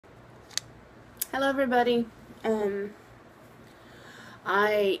Hello everybody. Um,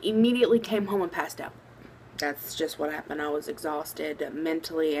 I immediately came home and passed out. That's just what happened. I was exhausted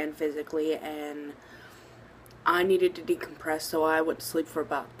mentally and physically, and I needed to decompress, so I went to sleep for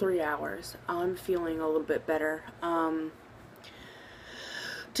about 3 hours. I'm feeling a little bit better.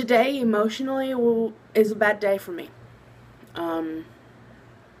 Today, emotionally, is a bad day for me. Um,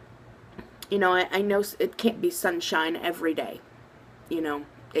 I know it can't be sunshine every day.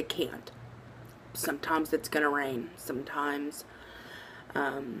 It can't. Sometimes it's going to rain. Sometimes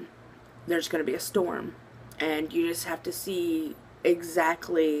there's going to be a storm. And you just have to see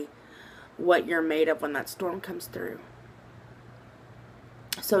exactly what you're made of when that storm comes through.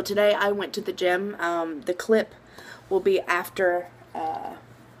 So today I went to the gym. The clip will be after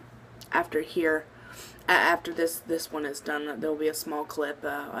here. After this one is done, there will be a small clip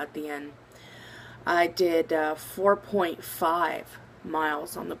at the end. I did 4.5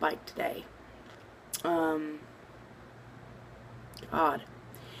 miles on the bike today. Odd.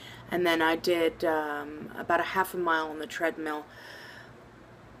 And then I did about a half a mile on the treadmill.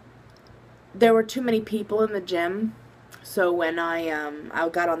 There were too many people in the gym, so when I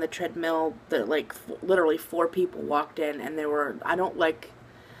got on the treadmill, literally 4 people walked in, and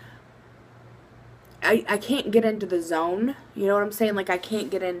I can't get into the zone. You know what I'm saying? Like, I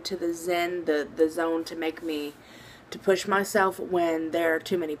can't get into the zen, the zone to push myself when there are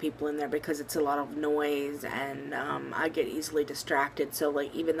too many people in there, because it's a lot of noise, and I get easily distracted. So,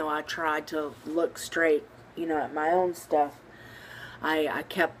 like, even though I tried to look straight, at my own stuff, I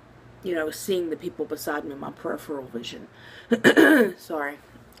kept, seeing the people beside me in my peripheral vision. Sorry.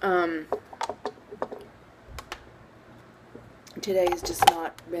 Today has just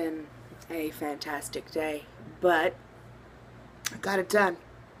not been a fantastic day, but I got it done.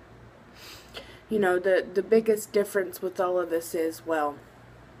 The biggest difference with all of this is, well,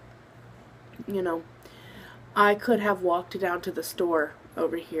 I could have walked down to the store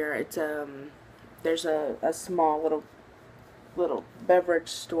over here. It's there's a small little beverage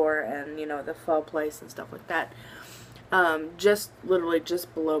store, and the pho place and stuff like that. Literally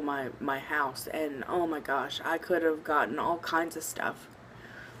just below my house, and oh my gosh, I could have gotten all kinds of stuff,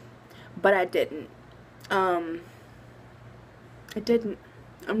 but I didn't. I didn't.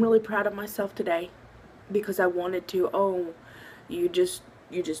 I'm really proud of myself today because I wanted to. Oh, you just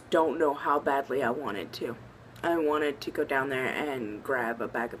don't know how badly I wanted to. I wanted to go down there and grab a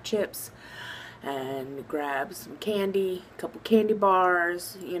bag of chips and grab some candy, a couple candy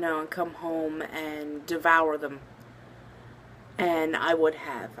bars, and come home and devour them. And I would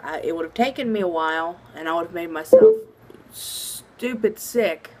have. It would have taken me a while, and I would have made myself stupid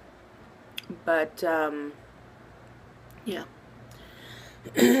sick. But, yeah.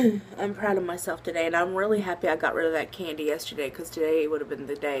 I'm proud of myself today, and I'm really happy I got rid of that candy yesterday, because today would have been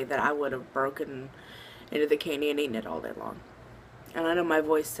the day that I would have broken into the candy and eaten it all day long. And I know my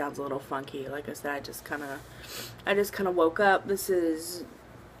voice sounds a little funky. Like I said, I just kind of woke up. This is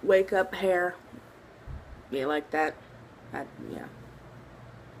wake up hair. Me like that. Yeah.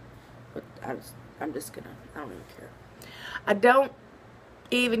 But I'm just gonna, I don't even care. I don't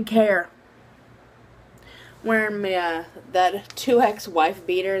even care. Wearing my that 2X wife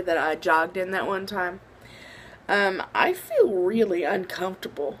beater that I jogged in that one time. I feel really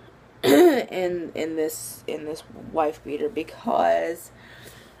uncomfortable in this wife beater, because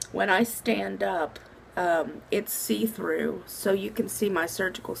when I stand up, it's see-through, so you can see my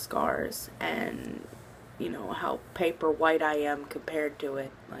surgical scars, and how paper white I am compared to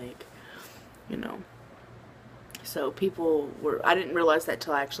it, like, So I didn't realize that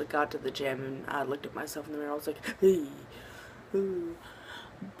till I actually got to the gym, and I looked at myself in the mirror. I was like, hey, ooh.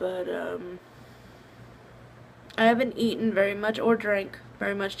 But, I haven't eaten very much or drank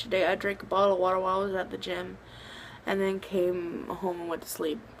very much today. I drank a bottle of water while I was at the gym, and then came home and went to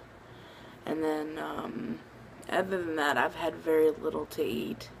sleep. And then, other than that, I've had very little to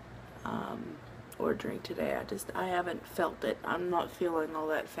eat, or drink today. I haven't felt it. I'm not feeling all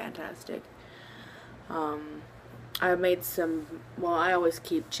that fantastic. I made I always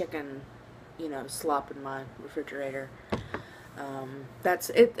keep chicken, slop in my refrigerator. That's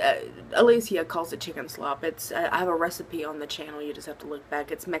it. Alicia calls it chicken slop. I have a recipe on the channel. You just have to look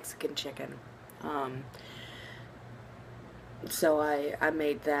back. It's Mexican chicken. So I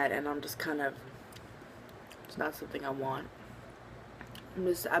made that, and I'm just kind of, it's not something I want.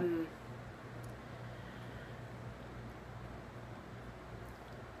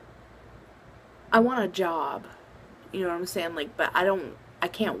 I want a job. You know what I'm saying? Like, but I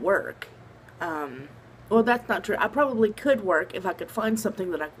can't work. Well, that's not true. I probably could work if I could find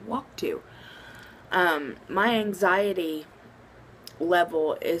something that I could walk to. My anxiety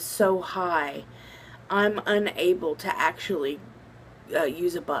level is so high, I'm unable to actually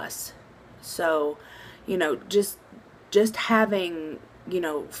use a bus. So, just having,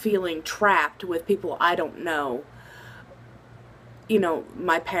 feeling trapped with people I don't know,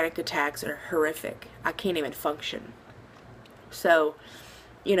 my panic attacks are horrific. I can't even function. So,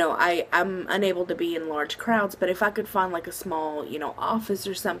 I'm unable to be in large crowds, but if I could find like a small, office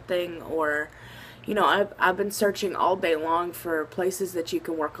or something, or, I've been searching all day long for places that you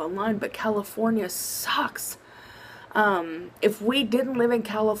can work online, but California sucks. If we didn't live in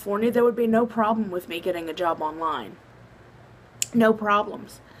California, there would be no problem with me getting a job online. No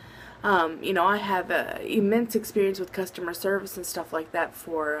problems. I have immense experience with customer service and stuff like that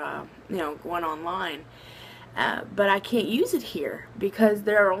for, going online. But I can't use it here because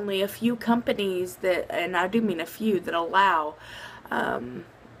there are only a few companies that, and I do mean a few, that allow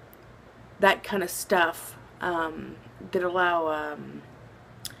that kind of stuff, that allow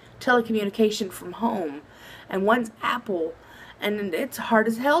telecommunication from home. And one's Apple, and it's hard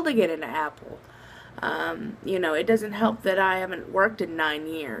as hell to get into Apple. It doesn't help that I haven't worked in 9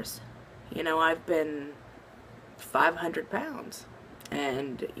 years. I've been 500 pounds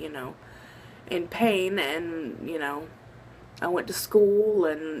and, in pain, and, I went to school,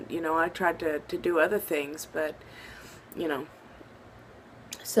 and, I tried to do other things, but,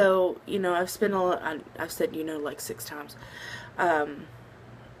 so, I've spent I've said, like 6 times.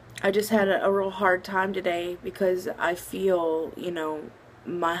 I just had a real hard time today because I feel,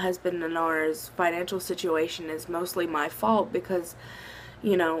 my husband and ours financial situation is mostly my fault because,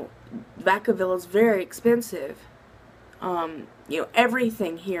 Vacaville is very expensive.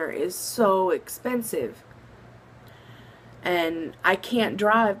 Everything here is so expensive. And I can't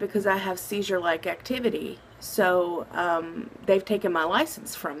drive because I have seizure-like activity. So, they've taken my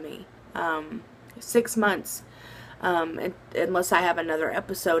license from me. 6 months. Unless I have another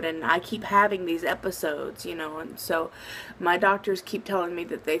episode, and I keep having these episodes, and so my doctors keep telling me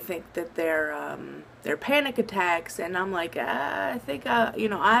that they think that they're panic attacks, and I'm like, I think,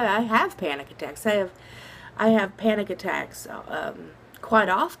 I have panic attacks. I have panic attacks, quite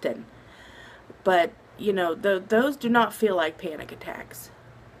often, but, those do not feel like panic attacks.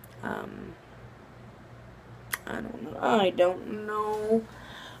 I don't know.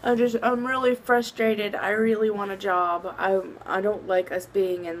 I'm really frustrated. I really want a job. I don't like us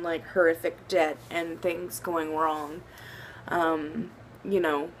being in like horrific debt and things going wrong. I'm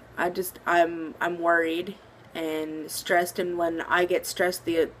worried and stressed, and when I get stressed,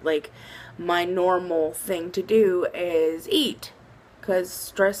 my normal thing to do is eat, because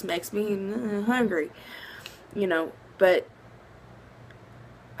stress makes me hungry, but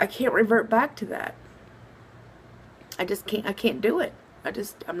I can't revert back to that. I can't do it.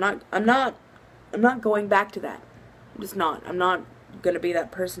 I'm not going back to that. I'm just not. I'm not going to be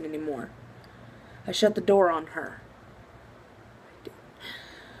that person anymore. I shut the door on her.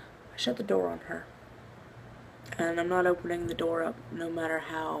 I shut the door on her. And I'm not opening the door up, no matter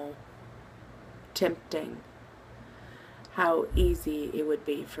how tempting, how easy it would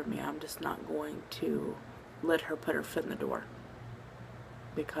be for me. I'm just not going to let her put her foot in the door.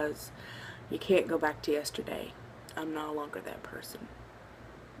 Because you can't go back to yesterday. I'm no longer that person.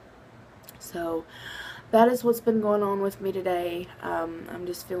 So that is what's been going on with me today. I'm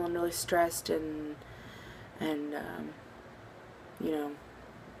just feeling really stressed, and it's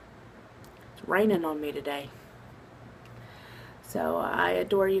raining on me today. So I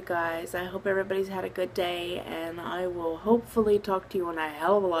adore you guys. I hope everybody's had a good day, and I will hopefully talk to you in a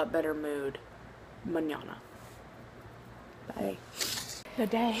hell of a lot better mood mañana. Bye. The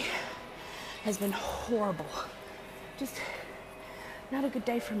day has been horrible. Just not a good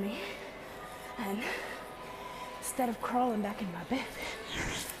day for me. And instead of crawling back in my bed,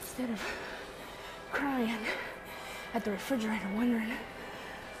 instead of crying at the refrigerator wondering what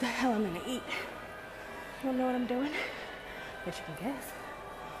the hell I'm gonna eat, I don't know what I'm doing, but you can guess.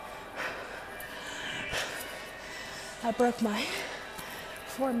 I broke my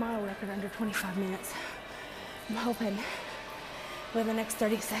 4-mile record under 25 minutes. I'm hoping with the next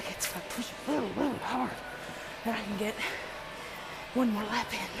 30 seconds, if I push it really, really hard, that I can get one more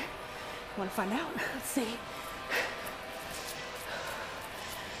lap in. Want to find out? Let's see.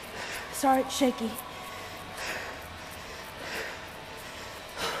 Sorry, it's shaky.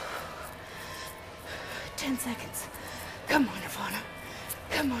 Ten seconds. Come on, Nirvana.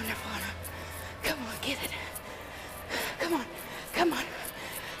 Come on, Nirvana. Come on, get it. Come on. Come on.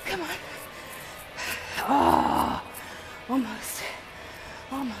 Come on. Oh, almost.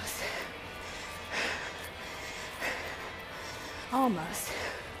 Almost. Almost.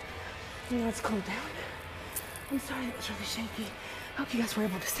 Let's cool down. I'm sorry it was really shaky. Hope you guys were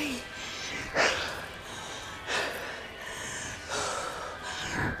able to see.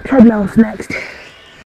 Treadmill's next.